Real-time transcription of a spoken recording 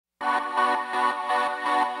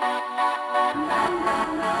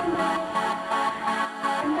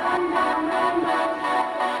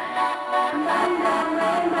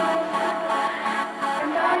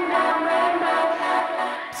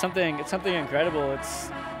it's something incredible. It's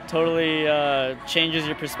totally changes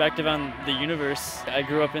your perspective on the universe. I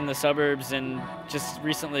grew up in the suburbs and just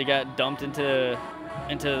recently got dumped into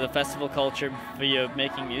the festival culture via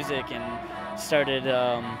making music, and started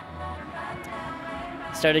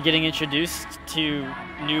getting introduced to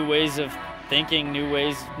new ways of thinking,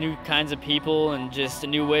 new kinds of people, and just a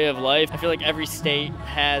new way of life. I feel like every state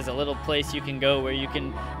has a little place you can go where you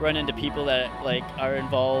can run into people that like are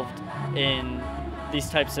involved in these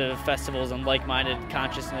types of festivals and like-minded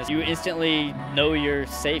consciousness. You instantly know you're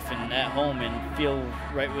safe and at home and feel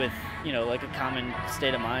right with, you know, like a common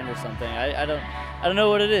state of mind or something. I don't know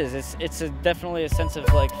what it is. It's definitely a sense of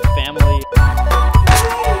like family.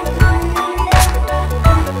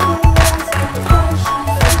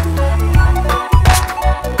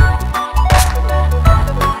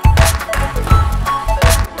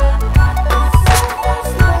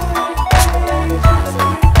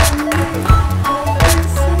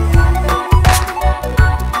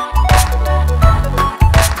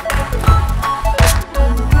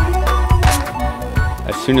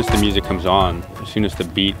 As soon as the music comes on, as soon as the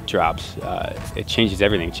beat drops, it changes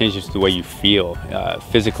everything. It changes the way you feel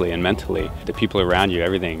physically and mentally. The people around you,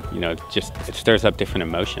 everything, you know, it stirs up different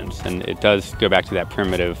emotions. And it does go back to that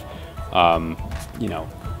primitive, you know,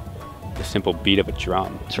 the simple beat of a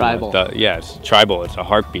drum. Tribal. You know, yeah, it's tribal, it's a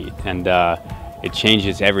heartbeat. And it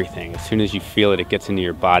changes everything. As soon as you feel it, it gets into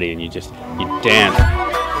your body and you dance.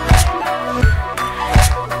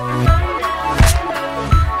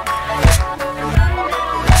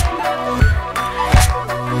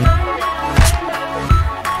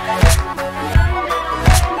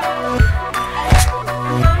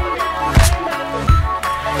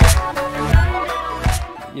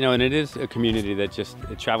 You know, and it is a community that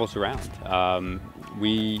it travels around.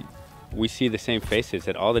 We see the same faces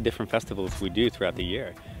at all the different festivals we do throughout the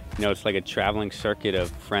year. You know, it's like a traveling circuit of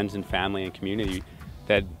friends and family and community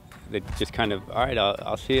that just kind of, all right,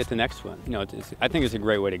 I'll see you at the next one. You know, I think it's a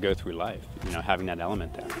great way to go through life, you know, having that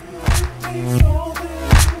element there.